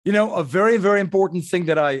A very, very important thing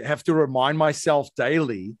that I have to remind myself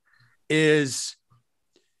daily is,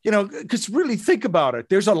 because really think about it.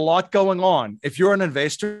 There's a lot going on. If you're an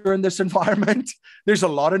investor in this environment, there's a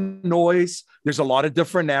lot of noise. There's a lot of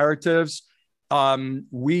different narratives.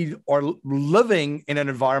 We are living in an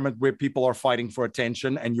environment where people are fighting for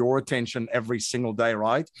attention and your attention every single day,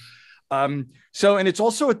 right? And it's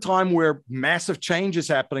also a time where massive change is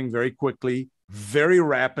happening very quickly, very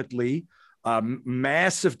rapidly,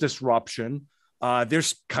 massive disruption.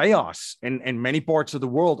 There's chaos in many parts of the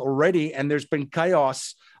world already, and there's been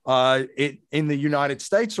chaos in the United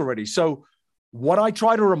States already. So what I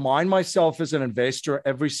try to remind myself as an investor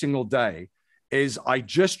every single day is I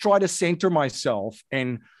just try to center myself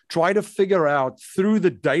and try to figure out through the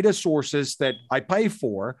data sources that I pay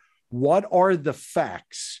for, what are the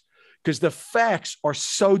facts? Because the facts are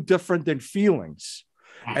so different than feelings.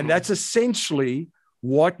 And that's essentially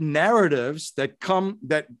what narratives that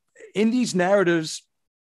in these narratives,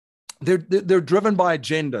 they're driven by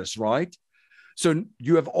agendas, right? So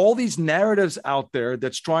you have all these narratives out there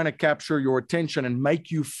that's trying to capture your attention and make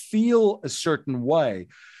you feel a certain way.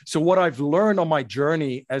 So what I've learned on my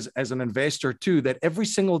journey as an investor too, that every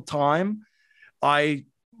single time I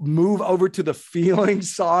move over to the feeling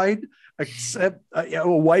side, except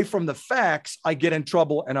away from the facts, I get in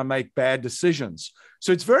trouble and I make bad decisions.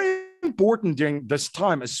 So it's very important during this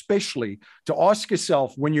time, especially to ask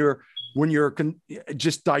yourself when you're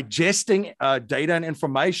just digesting data and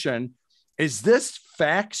information, is this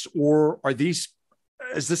facts or is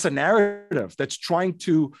this a narrative that's trying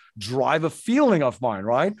to drive a feeling of mine,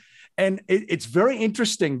 right? And it's very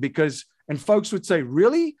interesting because, and folks would say,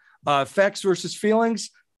 really? Facts versus feelings?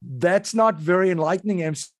 That's not very enlightening,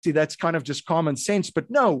 MC. That's kind of just common sense. But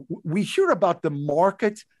no, we hear about the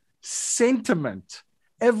market sentiment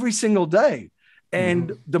every single day.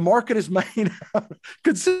 And the market is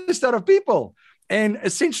consists out of people. And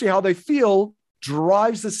essentially how they feel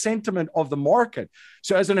drives the sentiment of the market.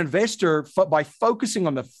 So as an investor, by focusing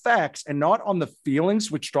on the facts and not on the feelings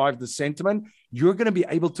which drive the sentiment, you're going to be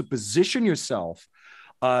able to position yourself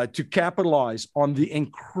to capitalize on the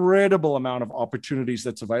incredible amount of opportunities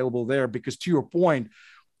that's available there. Because to your point,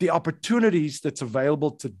 the opportunities that's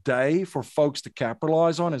available today for folks to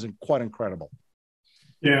capitalize on is quite incredible.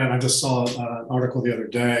 Yeah, and I just saw an article the other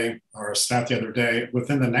day, or a stat the other day,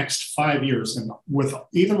 within the next 5 years, and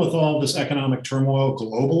even with all this economic turmoil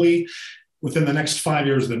globally, within the next 5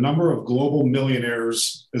 years, the number of global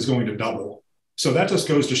millionaires is going to double. So that just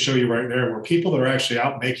goes to show you right there where people that are actually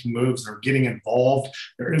out making moves, they're getting involved,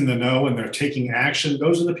 they're in the know, and they're taking action.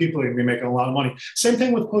 Those are the people that are going to be making a lot of money. Same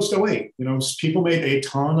thing with post-08. People made a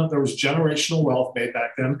ton there was generational wealth made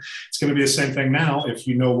back then. It's going to be the same thing now if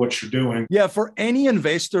you know what you're doing. Yeah, for any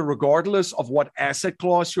investor, regardless of what asset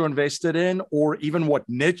class you're invested in or even what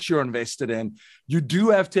niche you're invested in, you do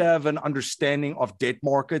have to have an understanding of debt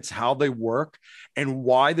markets, how they work, and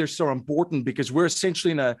why they're so important, because we're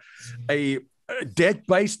essentially in a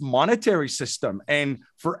debt-based monetary system. And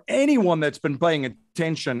for anyone that's been paying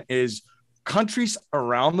attention, is countries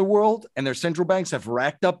around the world and their central banks have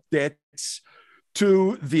racked up debts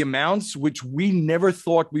to the amounts which we never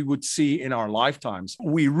thought we would see in our lifetimes.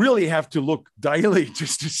 We really have to look daily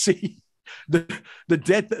just to see the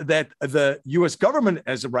debt that the US government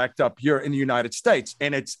has racked up here in the United States.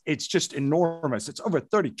 And it's just enormous. It's over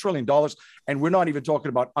 $30 trillion. And we're not even talking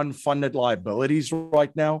about unfunded liabilities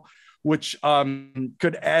right now, which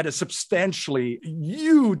could add a substantially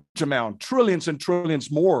huge amount, trillions and trillions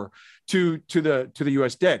more to the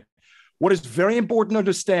US debt. What is very important to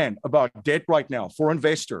understand about debt right now for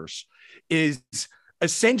investors is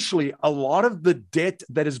essentially a lot of the debt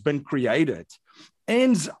that has been created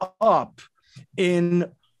ends up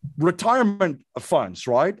in retirement funds,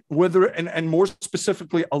 right? And more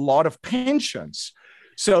specifically, a lot of pensions.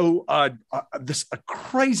 So a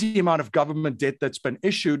crazy amount of government debt that's been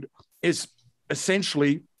issued is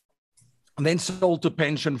essentially then sold to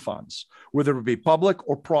pension funds, whether it be public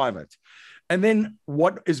or private. And then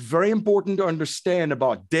what is very important to understand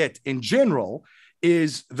about debt in general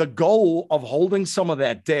is the goal of holding some of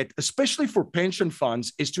that debt, especially for pension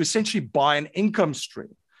funds, is to essentially buy an income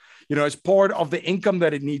stream, as part of the income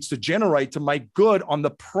that it needs to generate to make good on the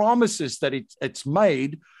promises that it's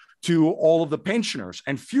made to all of the pensioners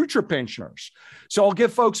and future pensioners. So I'll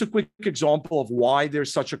give folks a quick example of why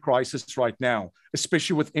there's such a crisis right now,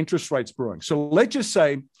 especially with interest rates brewing. So let's just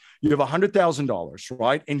say you have $100,000,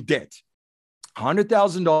 right, in debt,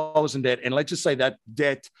 $100,000 in debt. And let's just say that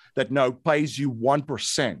debt, that note pays you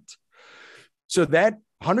 1%. So that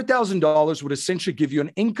 $100,000 would essentially give you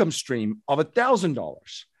an income stream of $1,000.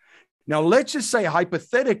 Now, let's just say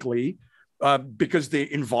hypothetically, because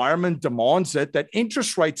the environment demands it, that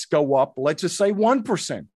interest rates go up, let's just say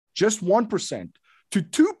 1%, just 1% to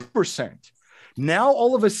 2%. Now,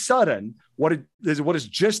 all of a sudden, what has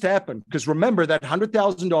just happened, because remember that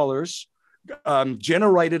 $100,000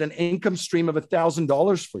 generated an income stream of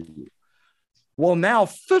 $1,000 for you. Well, now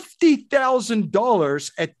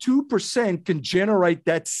 $50,000 at 2% can generate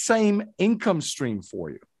that same income stream for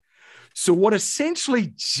you. So what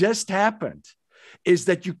essentially just happened is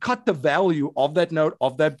that you cut the value of that note,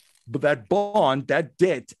 of that bond, that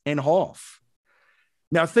debt in half.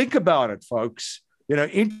 Now, think about it, folks.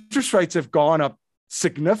 Interest rates have gone up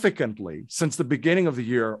significantly since the beginning of the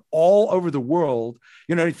year all over the world.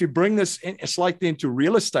 If you bring this slightly into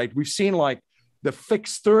real estate, we've seen like the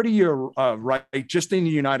fixed 30-year rate just in the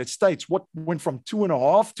United States, what went from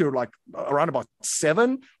 2.5 to like around about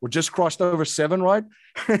 7, or just crossed over 7, right?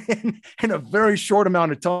 in a very short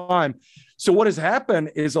amount of time. So what has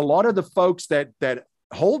happened is a lot of the folks that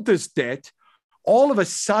hold this debt all of a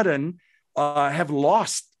sudden have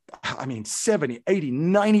lost 70, 80,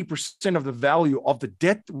 90% of the value of the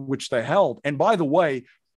debt which they held. And by the way,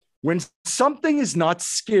 when something is not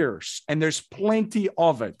scarce and there's plenty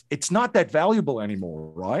of it, it's not that valuable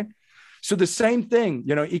anymore, right? So the same thing,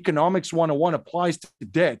 economics 101 applies to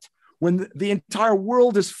debt. When the entire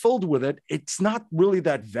world is filled with it, it's not really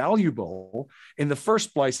that valuable in the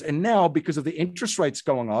first place. And now, because of the interest rates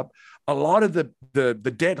going up, a lot of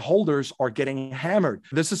the debt holders are getting hammered.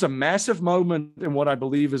 This is a massive moment in what I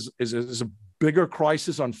believe is a bigger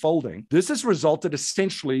crisis unfolding. This has resulted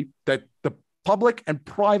essentially that the public and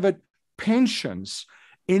private pensions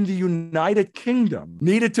in the United Kingdom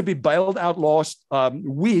needed to be bailed out last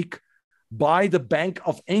week by the Bank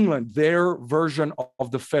of England, their version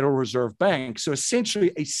of the Federal Reserve Bank. So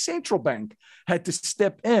essentially, a central bank had to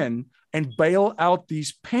step in and bail out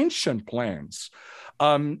these pension plans.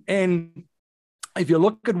 And if you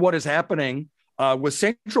look at what is happening with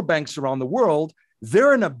central banks around the world,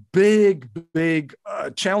 they're in a big,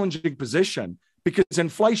 challenging position because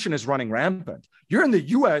inflation is running rampant. You're in the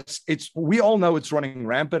US, we all know it's running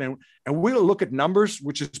rampant, and we'll look at numbers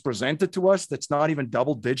which is presented to us that's not even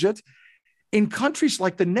double digit. In countries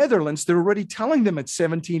like the Netherlands, they're already telling them it's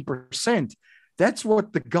 17%. That's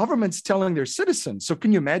what the government's telling their citizens. So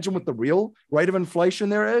can you imagine what the real rate of inflation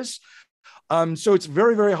there is? So it's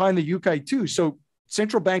very, very high in the UK too. So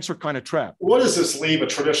central banks are kind of trapped. What does this leave a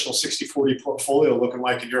traditional 60-40 portfolio looking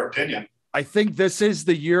like in your opinion? I think this is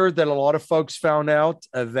the year that a lot of folks found out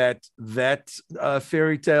that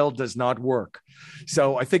fairy tale does not work.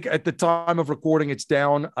 So I think at the time of recording, it's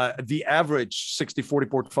down. The average 60-40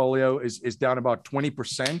 portfolio is down about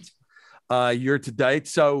 20% year to date.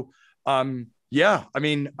 So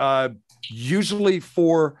usually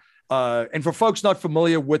for folks not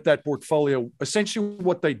familiar with that portfolio, essentially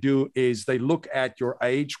what they do is they look at your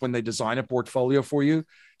age when they design a portfolio for you.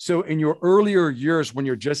 So in your earlier years, when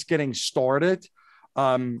you're just getting started,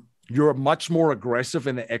 you're much more aggressive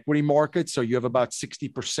in the equity market. So you have about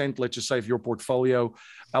 60%, let's just say, of your portfolio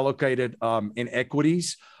allocated in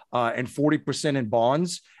equities and 40% in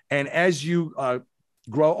bonds. And as you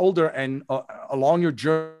grow older and along your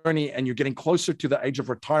journey and you're getting closer to the age of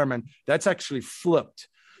retirement, that's actually flipped.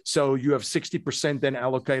 So you have 60% then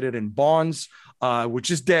allocated in bonds, which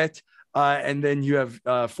is debt. And then you have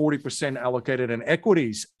 40% allocated in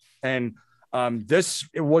equities. And this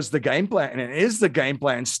was the game plan, and it is the game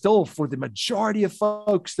plan still for the majority of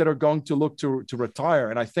folks that are going to look to retire.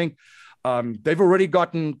 And I think they've already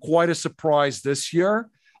gotten quite a surprise this year.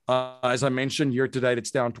 As I mentioned, year to date,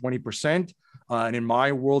 it's down 20%. And in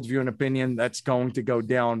my worldview and opinion, that's going to go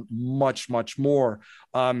down much, much more.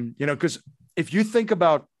 Because if you think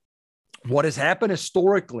about what has happened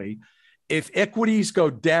historically, if equities go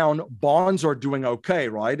down, bonds are doing okay,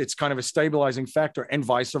 right? It's kind of a stabilizing factor, and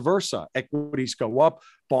vice versa. Equities go up,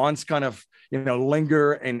 bonds kind of,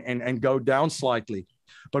 linger and go down slightly.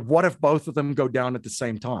 But what if both of them go down at the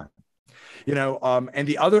same time? And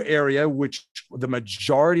the other area, which the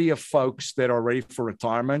majority of folks that are ready for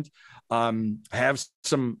retirement have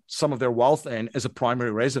some of their wealth in, is a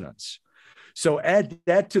primary residence. So add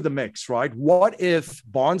that to the mix, right? What if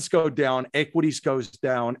bonds go down, equities goes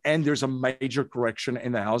down, and there's a major correction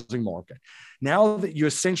in the housing market? Now that you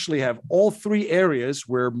essentially have all three areas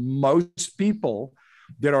where most people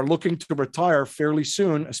that are looking to retire fairly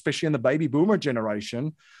soon, especially in the baby boomer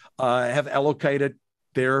generation, have allocated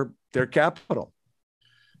their capital.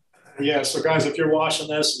 Yeah. So guys, if you're watching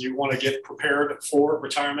this and you want to get prepared for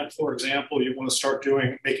retirement, for example, you want to start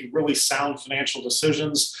making really sound financial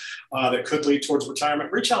decisions that could lead towards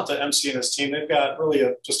retirement, reach out to MC and his team. They've got really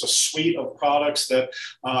just a suite of products and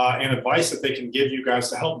advice that they can give you guys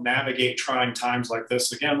to help navigate trying times like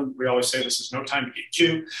this. Again, we always say this is no time to get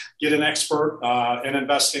cute. Get an expert in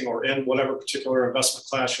investing or in whatever particular investment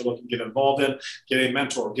class you're looking to get involved in. Get a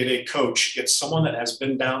mentor, get a coach, get someone that has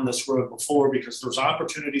been down this road before, because there's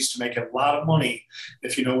opportunities to make a lot of money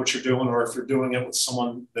if you know what you're doing, or if you're doing it with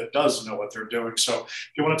someone that does know what they're doing. So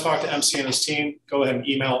if you want to talk to MC and his team, go ahead and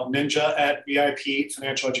email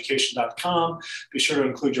ninja@vipfinancialeducation.com. Be sure to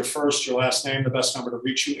include your first, your last name, the best number to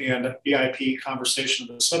reach you, and VIP conversation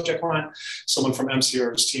in the subject line. Someone from MC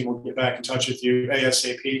or his team will get back in touch with you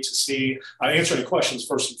ASAP to see, answer any questions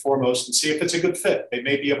first and foremost, and see if it's a good fit. They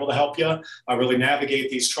may be able to help you really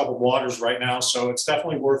navigate these troubled waters right now. So it's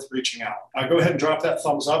definitely worth reaching out. Go ahead and drop that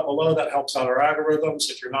thumbs up below. That helps out our algorithms.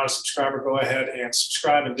 If you're not a subscriber, go ahead and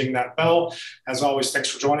subscribe and ding that bell. As always, thanks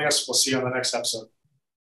for joining us. We'll see you on the next episode.